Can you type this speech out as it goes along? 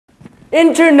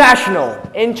International.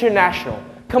 International.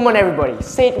 Come on, everybody.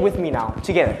 Say it with me now.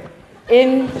 Together.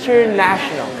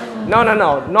 International. No.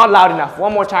 Not loud enough.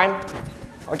 One more time.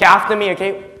 Okay, after me,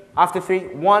 okay? After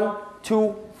 3. 1,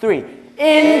 2, 3.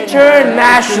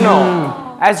 International.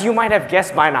 As you might have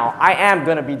guessed by now, I am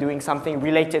going to be doing something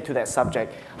related to that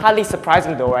subject. Hardly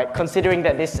surprising though, right? Considering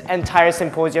that this entire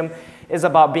symposium is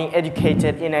about being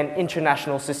educated in an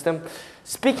international system.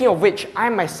 Speaking of which, I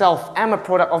myself am a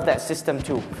product of that system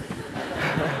too.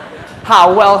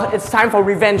 Well, it's time for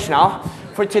revenge now.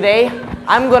 For today,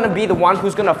 I'm going to be the one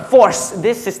who's going to force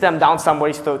this system down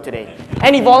somebody's throat today.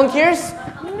 Any volunteers?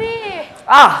 Me.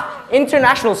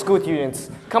 International school students.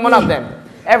 Come on up then.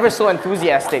 Ever so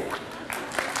enthusiastic.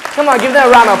 Come on, give them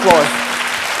a round of applause.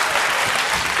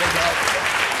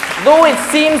 Though it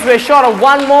seems we're short of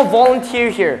one more volunteer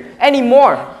here. Any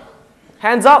more?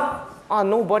 Hands up?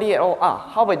 Nobody at all.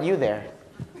 How about you there?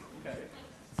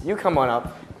 You come on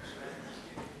up.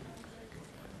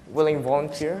 Willing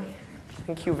volunteer?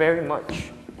 Thank you very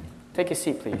much. Take a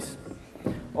seat, please.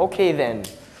 Okay then.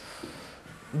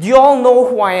 Do you all know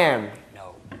who I am?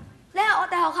 No. 呢係我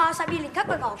哋學校12年級嘅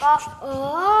哥哥。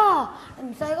哦，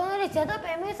唔使講，你成日都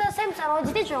俾咩聲，識唔識我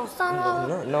自己做學生咯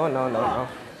No.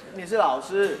 你是老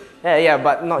師 Yeah,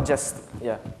 but not just,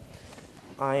 yeah.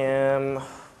 I am...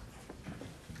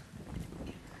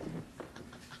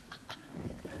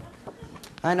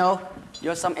 I know.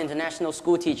 You're some international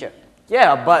school teacher.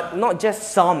 Yeah, but not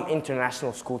just some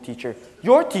international school teacher.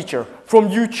 Your teacher from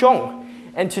Chung.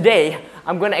 And today,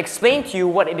 I'm going to explain to you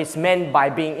what it is meant by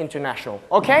being international.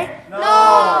 Okay? No!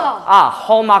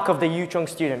 Hallmark of the Chung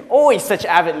student. Always such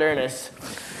avid learners.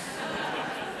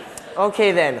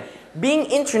 Okay then.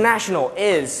 Being international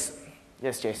is...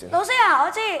 Yes, Jason. 老師啊，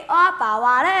我知我阿爸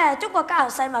話咧，中國加入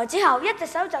世貿之後，一隻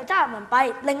手就揸人民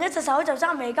幣，另一隻手就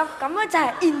揸美金，咁樣就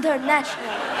係 international。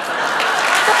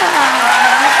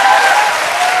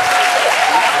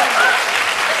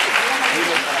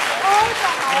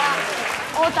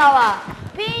我就話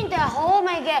邊度係好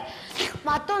味嘅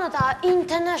麥當勞就係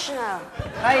international。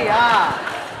哎呀，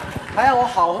还有我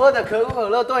好喝的可口可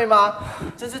樂，對嗎？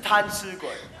真是貪吃鬼。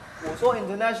我說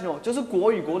international 就是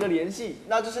國與國的聯繫，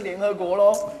那就是聯合國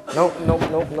咯。Nope.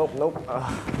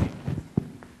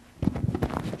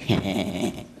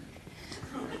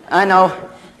 I know.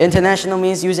 International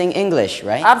means using English,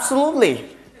 right? Absolutely.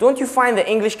 Don't you find that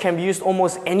English can be used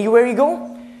almost anywhere you go?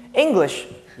 English.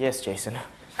 Yes, Jason.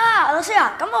 老師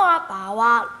啊，咁我阿爸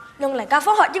話用嚟教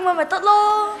科學英文咪得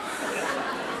咯。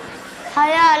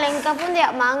係啊，令教翻啲日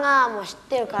文啊，我知っ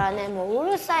てるからね、もうう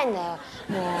るさいんだよ。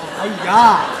もう。哎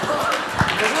呀，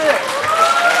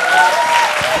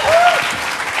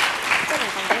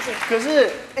可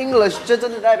是 English 就真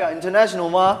的代表 international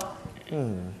嗎？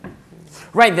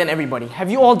 Right then, everybody. Have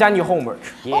you all done your homework?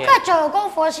 我梗係做功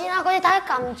課先啦，嗰啲睇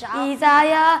咁渣。二咋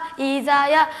呀，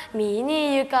明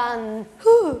年要近。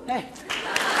Okay.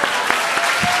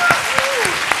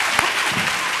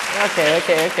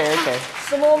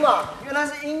 什麼嘛？原來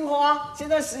是櫻花，現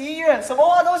在11月，什麼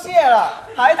花都謝了，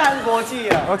還談國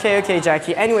際啊 Okay,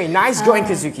 Jackie. Anyway, nice going,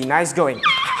 Kazuki. Nice going.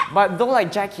 But though like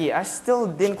Jackie, I still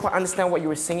didn't quite understand what you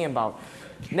were singing about.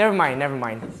 Never mind.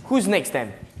 Who's next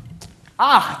then?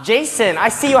 Jason, I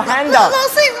see your hand up.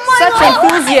 Such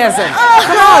enthusiasm.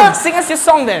 Come on, sing us your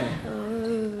song then.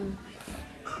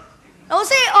 老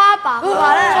師，我阿爸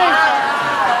話咧。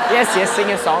Yes, sing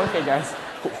your song. Okay, guys.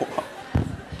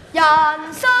 人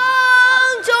生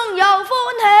中有歡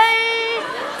喜，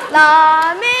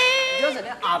難免。不要整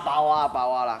天阿爸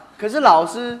哇啦。可是老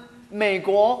師，美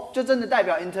國就真的代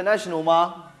表 international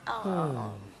嗎？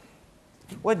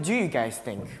 What do you guys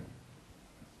think?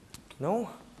 No?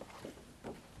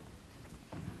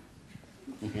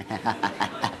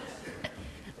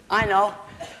 I know.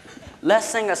 Let's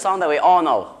sing a song that we all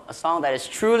know. A song that is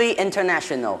truly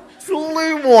international.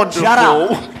 Truly wonderful. Shut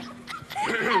up.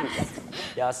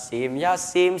 一閃小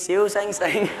星星，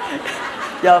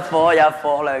一顆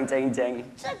亮晶晶。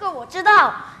這個我知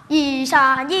道，一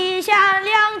閃一閃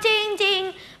亮晶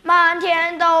晶，滿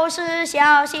天都是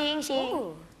小星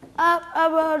星。Up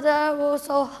above the world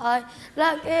so high,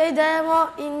 like a diamond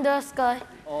in the sky。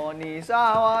哦，你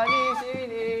沙瓦你西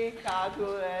你，卡库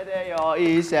雷的有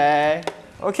一些。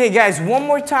Okay, guys, one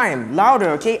more time.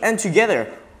 Louder, okay? And together.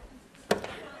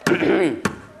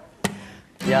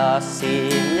 一閃小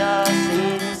星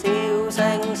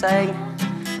星，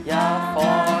一顆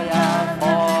亮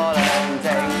晶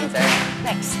晶。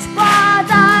Next， 掛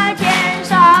在天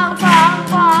上放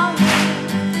光明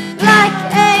 ，like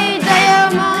a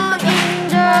diamond in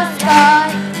the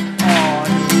sky。哦，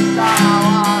你沙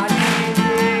瓦你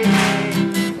西你，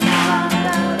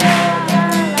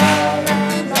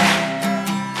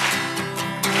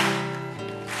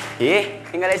咦？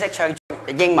點解你識唱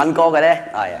英文歌嘅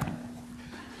咧？係啊。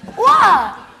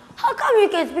哇，How come you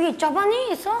can speak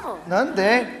Japanese?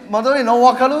 Nande? Madori no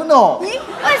wakaru no. 咦，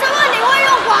为什么你会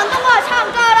用广东话唱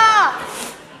歌啦？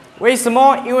为什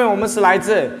么？因为我们是来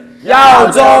自耀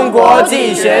中国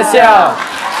际学校。